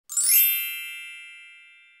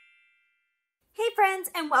Hey friends,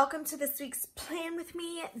 and welcome to this week's Plan With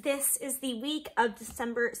Me. This is the week of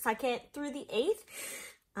December 2nd through the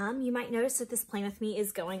 8th. You might notice that this Plan With Me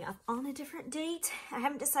is going up on a different date. I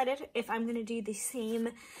haven't decided if I'm going to do the same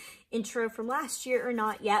intro from last year or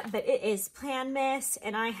not yet, but it is Planmas,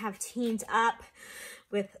 and I have teamed up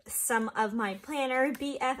with some of my planner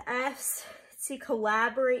BFFs to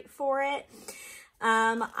collaborate for it.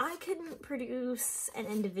 I couldn't produce an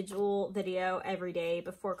individual video every day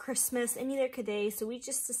before Christmas, and neither could they, so we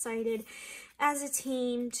just decided as a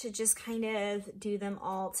team to just kind of do them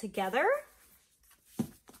all together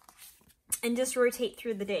and just rotate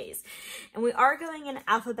through the days. And we are going in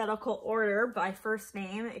alphabetical order by first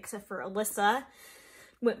name, except for Alyssa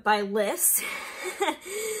went by Lyss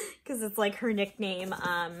because it's like her nickname.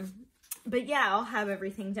 But yeah, I'll have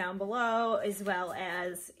everything down below, as well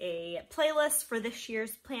as a playlist for this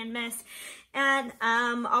year's Planmas. And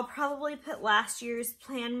I'll probably put last year's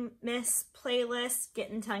Planmas playlist,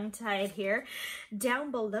 getting tongue-tied here,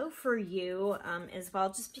 down below for you as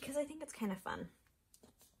well, just because I think it's kind of fun.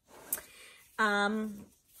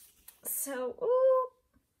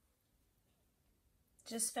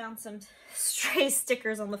 Just found some stray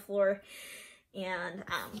stickers on the floor, and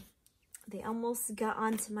they almost got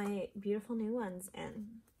onto my beautiful new ones, and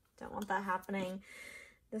don't want that happening.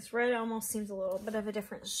 This red almost seems a little bit of a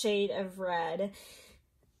different shade of red.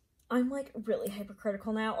 I'm like really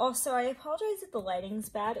hypercritical now. Also, I apologize if the lighting's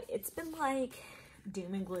bad. It's been like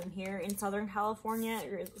doom and gloom here in Southern California,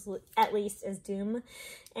 or at least as doom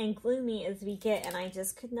and gloomy as we get, and I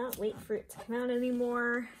just could not wait for it to come out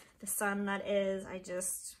anymore. The sun, that is. I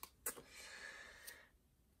just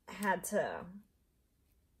had to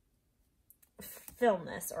film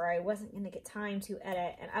this, or I wasn't going to get time to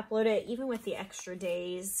edit and upload it, even with the extra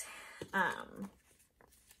days.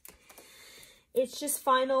 It's just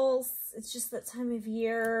finals. It's just that time of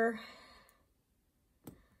year.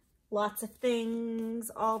 Lots of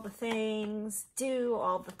things, all the things due,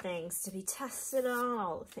 all the things to be tested on,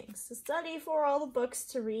 all the things to study for, all the books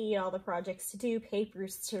to read, all the projects to do,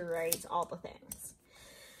 papers to write, all the things.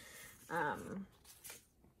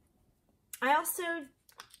 I also,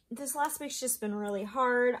 this last week's just been really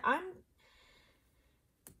hard. I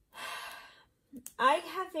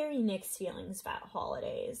have very mixed feelings about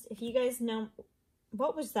holidays. If you guys know,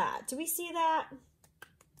 what was that? Do we see that?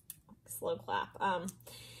 Slow clap.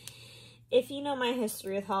 If you know my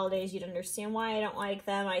history with holidays, you'd understand why I don't like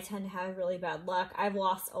them. I tend to have really bad luck. I've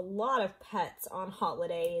lost a lot of pets on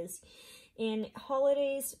holidays, and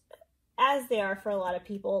holidays, as they are for a lot of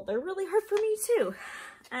people, they're really hard for me too.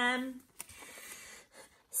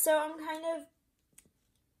 So I'm kind of,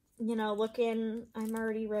 you know, I'm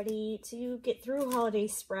already ready to get through holiday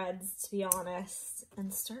spreads, to be honest,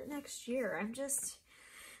 and start next year.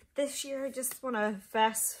 This year I just want to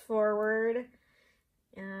fast forward,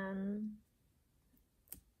 and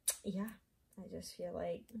yeah, I just feel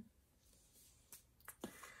like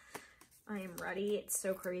I am ready. It's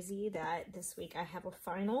so crazy that this week I have a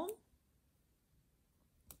final,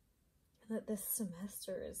 that this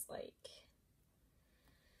semester is like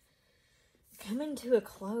coming to a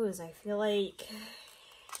close. I feel like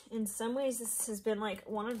in some ways this has been like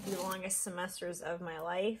one of the longest semesters of my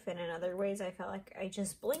life, and in other ways I felt like I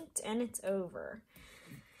just blinked and it's over.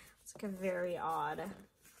 It's like a very odd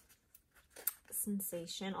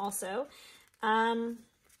sensation. Also, having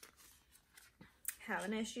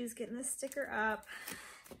issues getting this sticker up.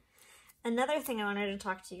 Another thing I wanted to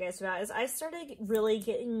talk to you guys about is I started really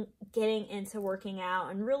getting into working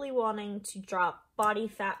out and really wanting to drop body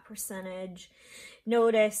fat percentage.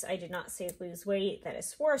 Notice I did not say lose weight. That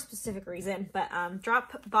is for a specific reason, but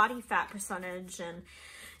drop body fat percentage and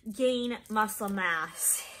gain muscle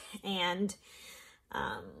mass. And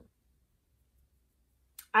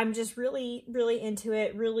I'm just really, really into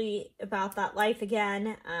it, really about that life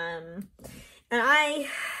again. And I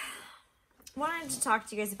wanted to talk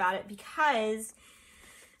to you guys about it because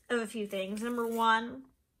of a few things. Number one,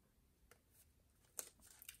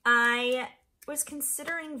 I was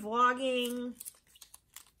considering vlogging,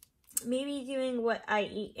 maybe doing what I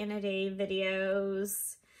eat in a day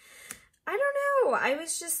videos. I don't know. I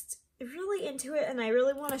was just really into it, and I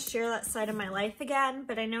really want to share that side of my life again,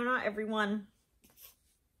 but I know not everyone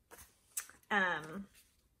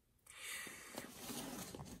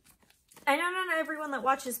I know not everyone that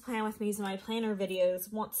watches Plan With Me's and my planner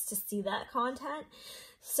videos wants to see that content.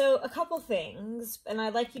 So a couple things, and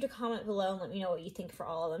I'd like you to comment below and let me know what you think for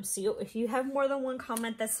all of them. So if you have more than one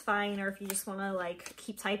comment, that's fine. Or if you just want to like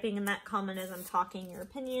keep typing in that comment as I'm talking your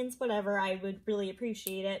opinions, whatever, I would really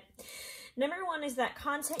appreciate it. Number one is that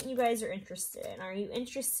content you guys are interested in. Are you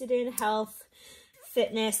interested in health,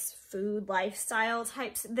 fitness, food lifestyle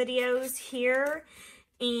types videos here.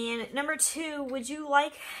 And number 2, would you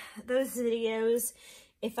like those videos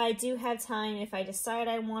if I do have time, if I decide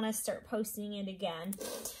I want to start posting it again?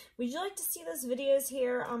 Would you like to see those videos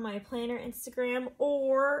here on my planner Instagram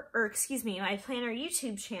or excuse me, my planner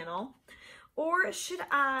YouTube channel? Or should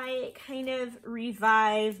I kind of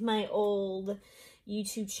revive my old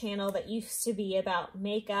YouTube channel that used to be about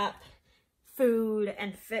makeup, food,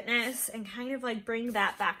 and fitness, and kind of like bring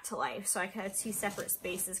that back to life so I could have 2 separate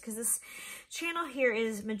spaces? Because this channel here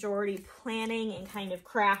is majority planning and kind of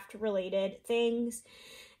craft related things,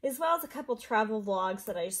 as well as a couple travel vlogs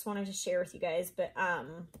that I just wanted to share with you guys. But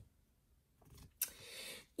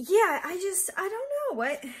yeah, I don't know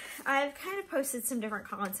what, I've kind of posted some different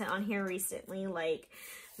content on here recently, like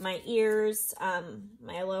my ears,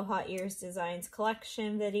 my Aloha Ears Designs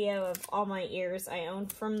collection video of all my ears I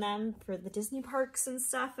owned from them for the Disney parks and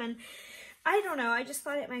stuff. And I don't know, I just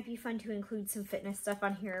thought it might be fun to include some fitness stuff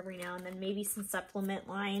on here every now and then, maybe some supplement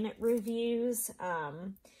line reviews.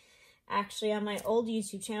 Actually, on my old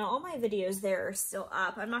YouTube channel, all my videos there are still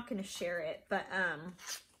up. I'm not going to share it, but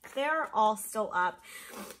they're all still up.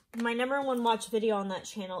 My #1 watch video on that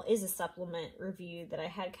channel is a supplement review that I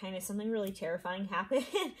had kind of something really terrifying happen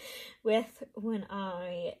with when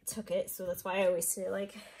I took it. So that's why I always say,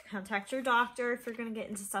 like, contact your doctor if you're going to get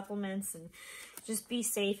into supplements, and just be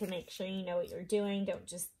safe and make sure you know what you're doing. Don't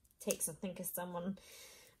just take something because someone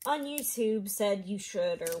on YouTube said you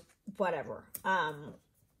should or whatever.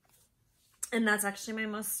 And that's actually my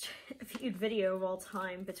most viewed video of all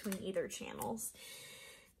time between either channels.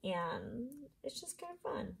 And it's just kind of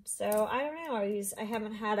fun. So I don't know. I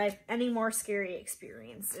haven't had any more scary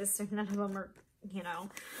experiences. So none of them are, you know,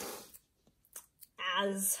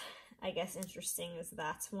 as, I guess, interesting as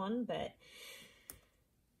that one. But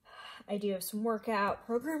I do have some workout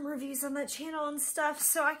program reviews on that channel and stuff.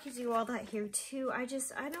 So I could do all that here too. I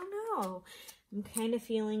don't know. I'm kind of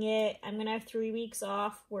feeling it. I'm going to have 3 weeks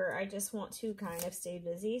off where I just want to kind of stay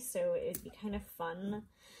busy. So it'd be kind of fun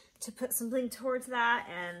to put something towards that.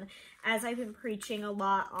 And as I've been preaching a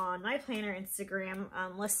lot on my planner Instagram,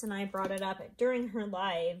 Lyss and I brought it up during her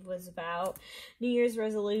live, was about New Year's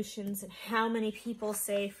resolutions and how many people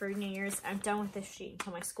say for New Year's, I'm done with this sheet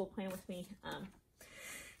until my school plan with me.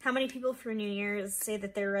 How many people for New Year's say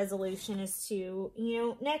that their resolution is to, you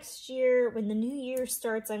know, next year when the new year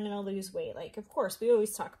starts, I'm going to lose weight. Like, of course, we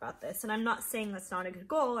always talk about this, and I'm not saying that's not a good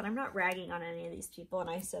goal, and I'm not ragging on any of these people, and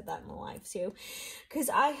I said that in the live too, because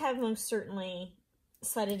I have most certainly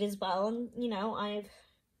said it as well, and, you know,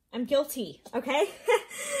 I'm guilty, okay?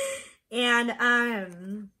 And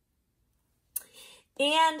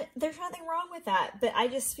there's nothing wrong with that, but I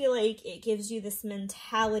just feel like it gives you this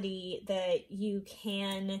mentality that you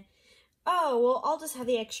can, oh, well, I'll just have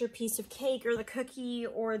the extra piece of cake or the cookie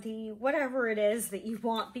or the whatever it is that you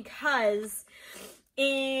want, because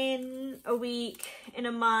in a week, in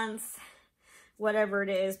a month, whatever it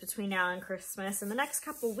is between now and Christmas, in the next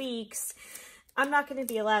couple weeks, I'm not going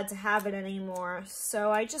to be allowed to have it anymore.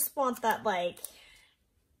 So I just want that, like,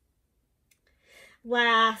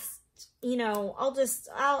 last, you know, I'll just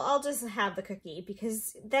have the cookie,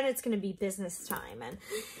 because then it's going to be business time. And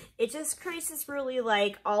it just creates this really,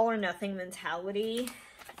 like, all or nothing mentality.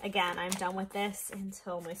 Again, I'm done with this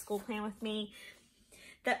until my school plan with me,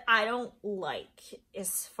 that I don't like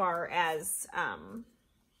as far as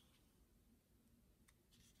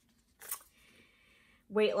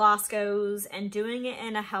weight loss goes, and doing it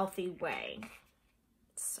in a healthy way.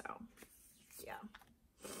 So, yeah.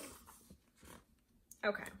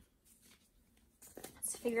 Okay.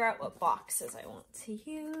 Let's figure out what boxes I want to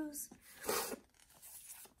use.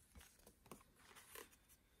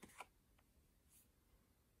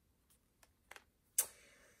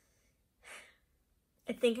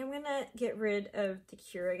 I think I'm going to get rid of the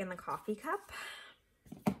Keurig and the coffee cup.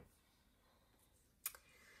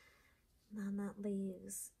 And that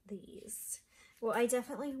leaves these. Well, I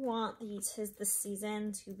definitely want the 'Tis the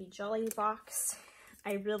Season to be Jolly box.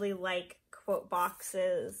 I really like quote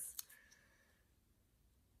boxes.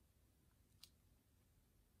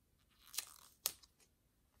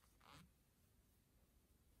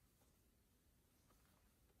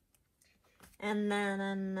 And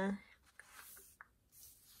then,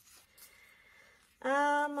 I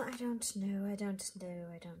don't know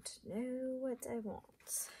what I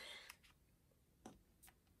want.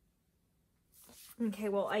 Okay,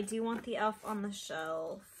 well, I do want the Elf on the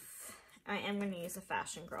Shelf. I am going to use a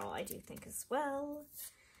Fashion Girl, I do think, as well.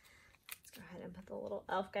 Let's go ahead and put the little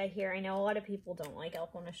elf guy here. I know a lot of people don't like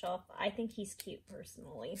Elf on the Shelf. I think he's cute,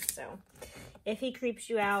 personally. So, if he creeps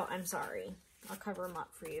you out, I'm sorry. I'll cover him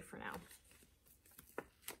up for you for now.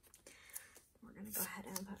 going to go ahead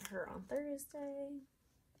and put her on Thursday.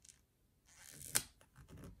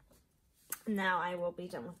 Now I will be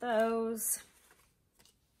done with those.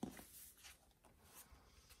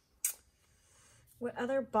 What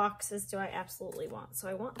other boxes do I absolutely want? So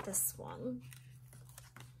I want this one.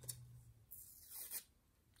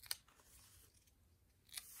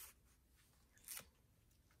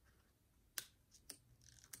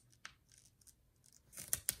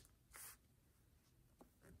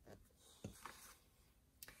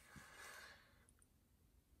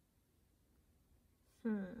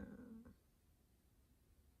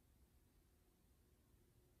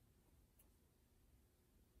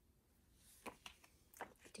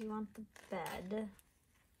 Do you want the bed?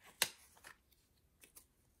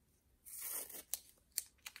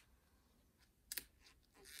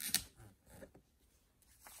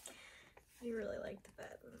 I really like the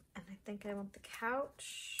bed, and I think I want the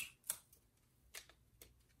couch.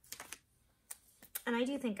 And I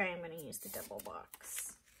do think I am going to use the double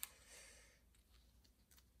box.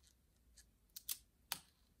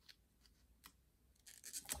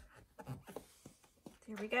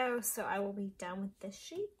 There we go. So I will be done with this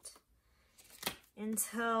sheet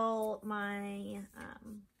until my,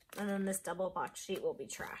 and then this double box sheet will be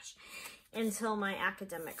trash until my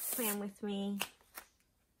academic plan with me.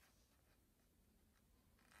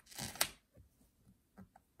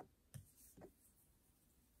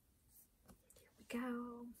 Here we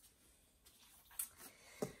go.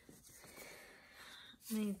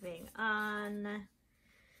 Moving on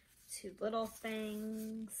to little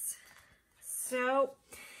things. So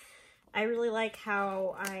I really like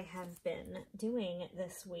how I have been doing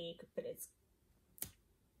this week, but it's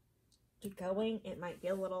going. It might be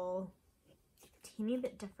a little teeny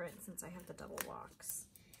bit different since I have the double box,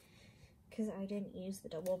 because I didn't use the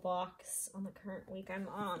double box on the current week I'm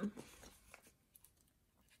on.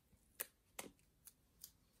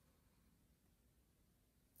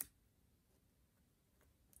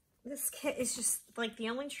 This kit is just like the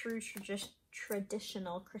only true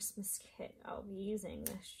traditional Christmas kit I'll be using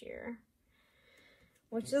this year,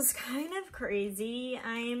 which is kind of crazy.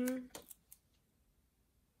 I don't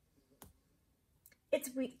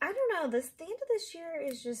know, the end of this year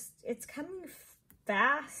is just, it's coming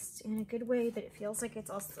fast in a good way, but it feels like it's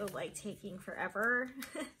also like taking forever.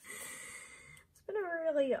 It's been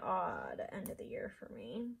a really odd end of the year for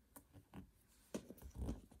me.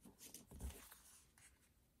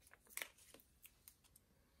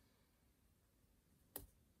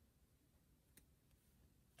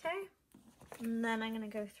 Okay, and then I'm going to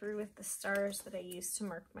go through with the stars that I used to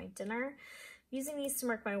mark my dinner. Using these to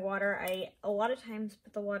mark my water, I a lot of times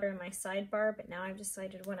put the water in my sidebar, but now I've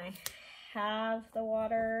decided when I have the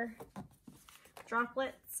water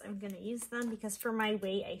droplets, I'm going to use them, because for my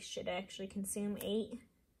weight, I should actually consume 8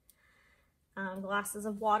 glasses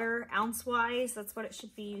of water, ounce-wise. That's what it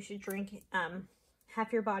should be. You should drink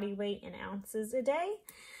half your body weight in ounces a day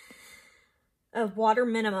of water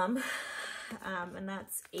minimum. And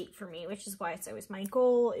that's 8 for me, which is why it's always my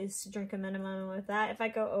goal is to drink a minimum of that. If I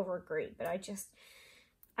go over, great, but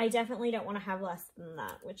I definitely don't want to have less than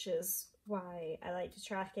that, which is why I like to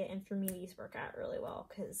track it. And for me, these work out really well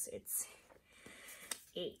because it's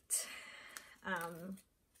 8.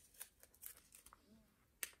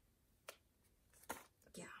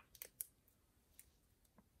 Yeah.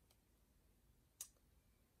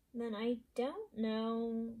 Then I don't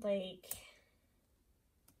know, like,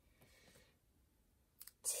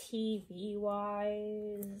 TV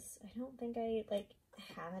wise, I don't think I like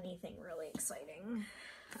have anything really exciting.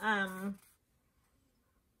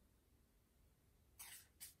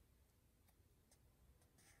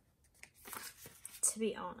 To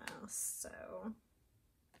be honest, so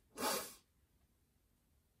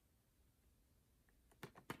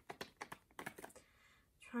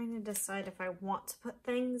trying to decide if I want to put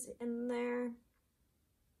things in there.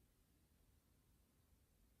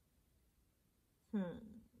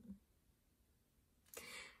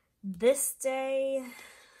 This day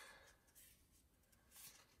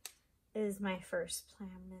is my first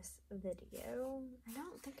Planmas video. I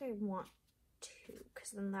don't think I want to,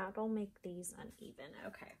 because then that'll make these uneven.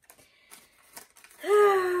 Okay.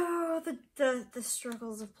 Oh, the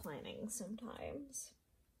struggles of planning sometimes.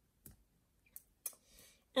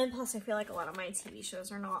 And plus, I feel like a lot of my TV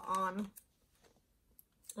shows are not on.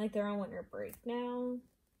 Like, they're on winter break now.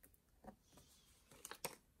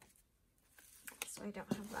 So I don't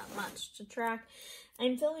have that much to track.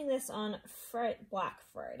 I'm filming this on Black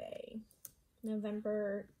Friday,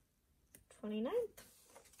 November 29th.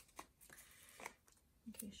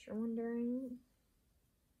 In case you're wondering.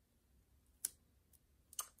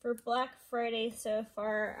 For Black Friday so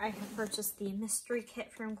far, I have purchased the mystery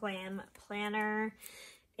kit from Glam planner,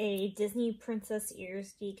 a Disney Princess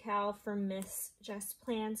Ears decal from Miss Jess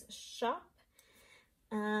Plan's shop.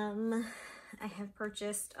 I have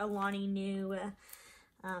purchased a Lonnie new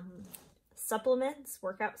supplements,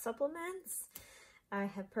 workout supplements. I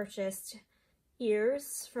have purchased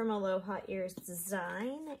ears from Aloha Ears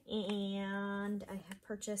Design, and I have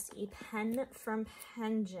purchased a pen from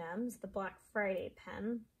Pen Gems, the Black Friday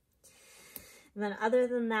pen. And then other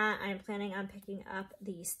than that, I'm planning on picking up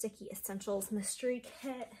the Sticky Essentials Mystery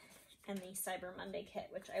Kit and the Cyber Monday Kit,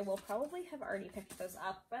 which I will probably have already picked those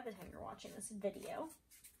up by the time you're watching this video.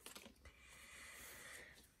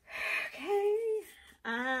 Okay,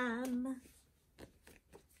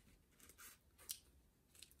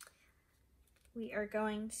 we are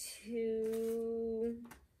going to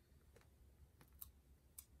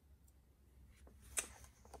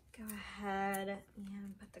go ahead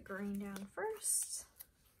and put the green down first.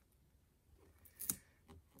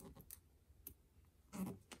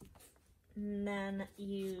 And then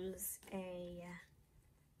use a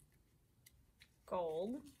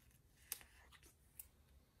gold.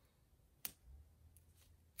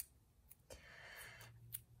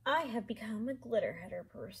 I have become a glitter header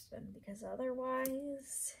person because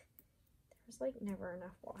otherwise there's like never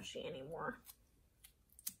enough washi anymore.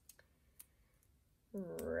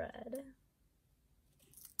 Red.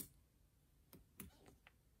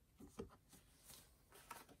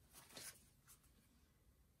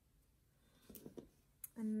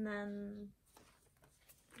 And then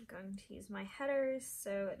I'm going to use my headers,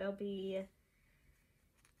 so it'll be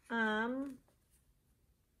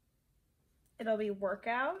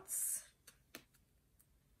workouts.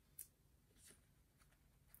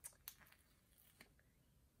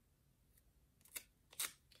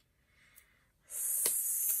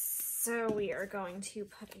 So we are going to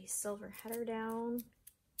put a silver header down.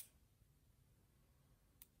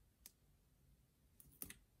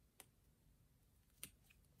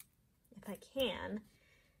 If I can.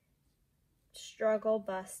 Struggle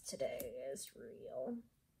bus today is real.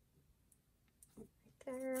 Right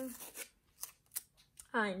there.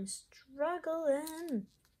 I'm struggling.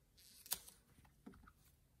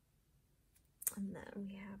 And then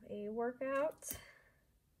we have a workout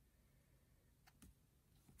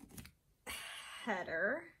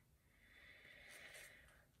header.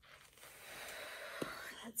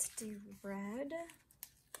 Let's do red.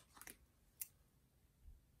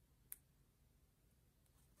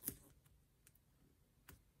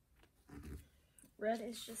 Red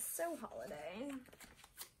is just so holiday.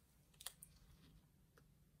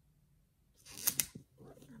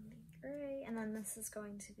 Gray, and then this is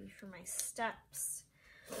going to be for my steps.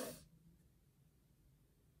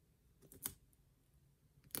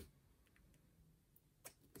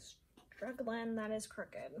 Struggling, that is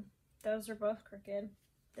crooked. Those are both crooked.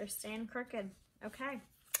 They're staying crooked. Okay.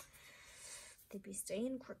 They be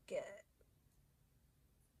staying crooked.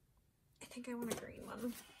 I think I want a green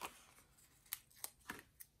one.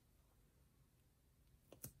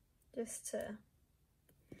 Just to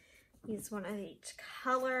use one of each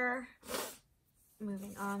color.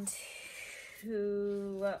 Moving on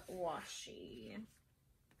to washi.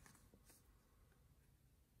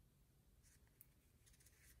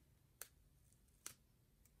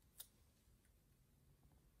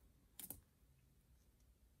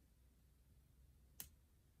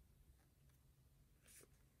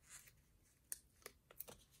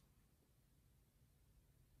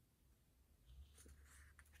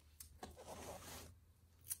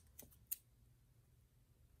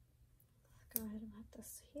 Go ahead and put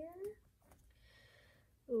this here.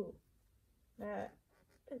 Ooh, that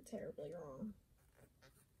is terribly wrong.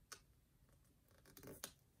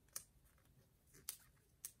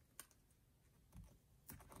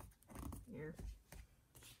 Here.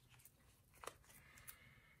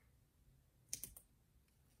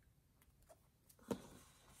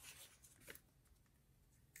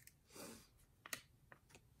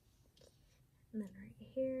 And then right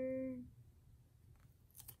here.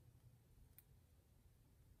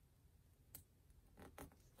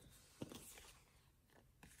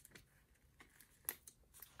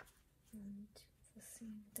 And the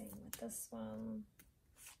same thing with this one.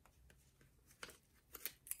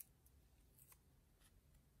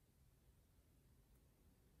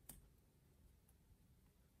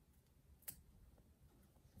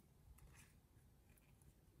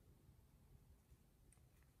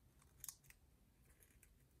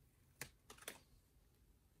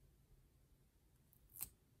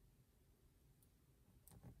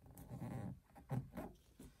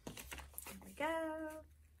 Go.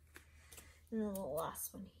 And then the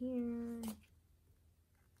last one here.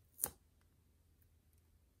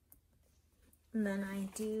 And then I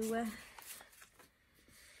do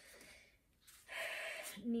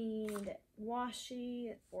need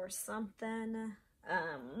washi or something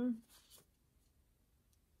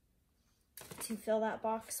to fill that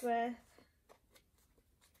box with.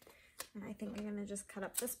 And I think I'm going to just cut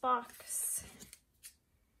up this box.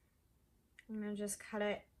 I'm going to just cut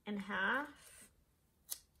it in half.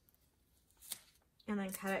 And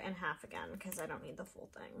then cut it in half again because I don't need the full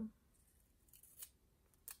thing.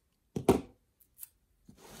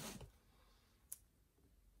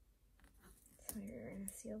 So you're going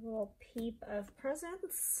to see a little peep of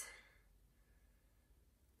presents.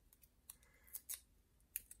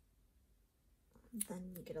 And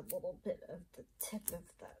then you get a little bit of the tip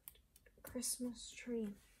of that Christmas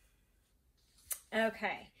tree.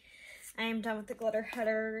 Okay, I am done with the glitter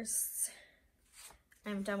headers.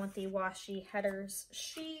 I'm done with the washi headers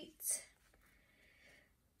sheet.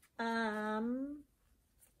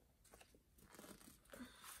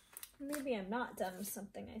 Maybe I'm not done with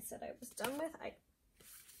something I said I was done with.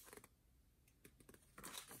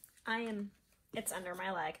 I am, it's under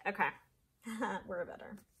my leg. Okay, we're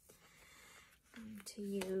better. To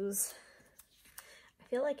use, I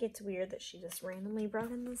feel like it's weird that she just randomly brought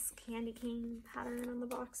in this candy cane pattern on the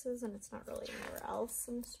boxes and it's not really anywhere else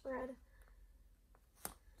in the spread.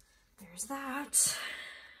 There's that.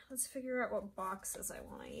 Let's figure out what boxes I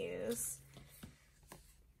want to use.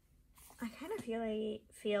 I kind of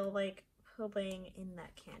feel like pulling in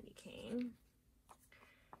that candy cane.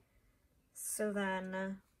 So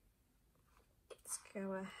then let's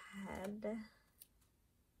go ahead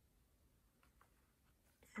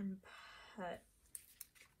and put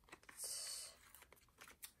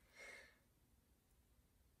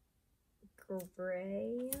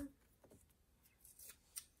gray,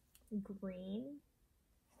 green,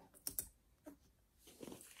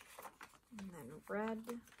 and then red.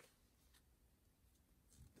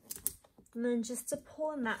 And then just to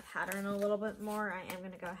pull in that pattern a little bit more, I am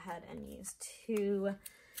going to go ahead and use 2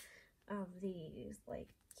 of these like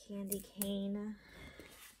candy cane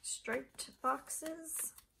striped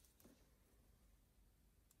boxes.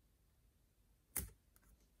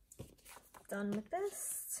 Done with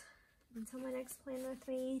this. Until my next plan with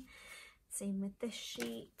me. Same with this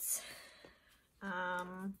sheet.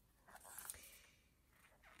 And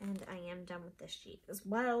I am done with this sheet as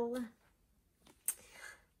well.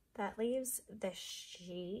 That leaves this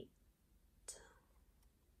sheet.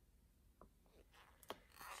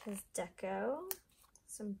 Which is deco.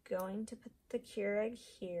 So I'm going to put the Keurig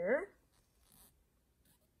here.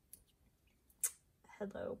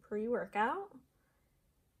 Hello pre-workout.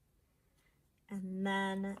 And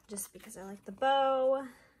then, just because I like the bow,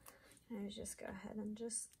 I just go ahead and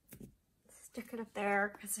just stick it up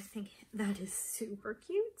there because I think that is super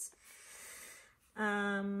cute.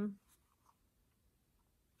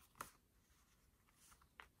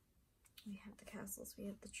 We have the castles, we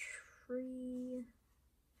have the tree,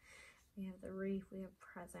 we have the wreath, we have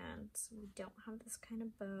presents. We don't have this kind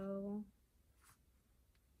of bow.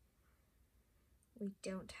 We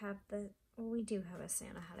don't have the, well, we do have a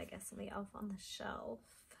Santa hat, I guess, and the elf on the shelf.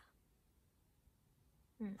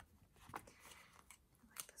 I like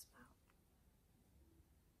this bow.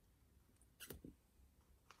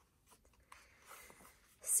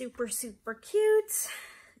 Super, super cute.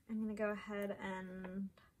 I'm gonna go ahead and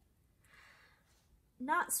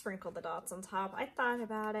not sprinkle the dots on top. I thought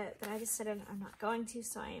about it, but I decided I'm not going to,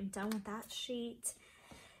 so I am done with that sheet.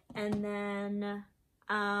 And then,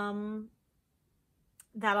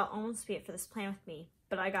 that'll almost be it for this plan with me,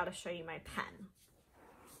 but I gotta show you my pen.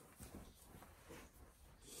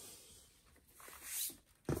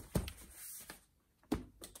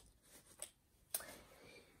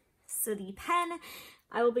 So the pen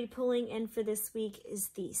I will be pulling in for this week is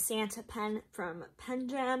the Santa pen from Pen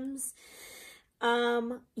Gems.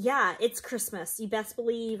 Yeah, it's Christmas. You best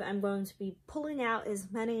believe I'm going to be pulling out as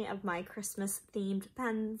many of my Christmas themed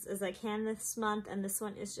pens as I can this month, and this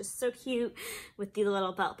one is just so cute with the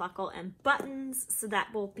little belt buckle and buttons. So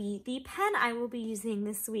that will be the pen I will be using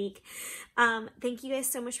this week. Thank you guys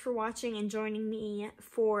so much for watching and joining me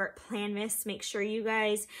for Planmas. Make sure you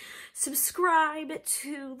guys subscribe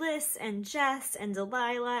to Lyss and Jess and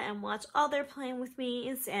Dalila and watch all their Plan With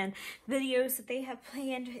Me's and videos that they have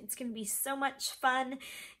planned. It's going to be so much fun,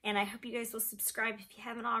 and I hope you guys will subscribe if you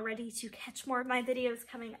haven't already to catch more of my videos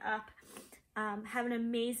coming up. Have an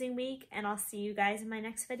amazing week, and I'll see you guys in my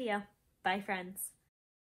next video. Bye, friends.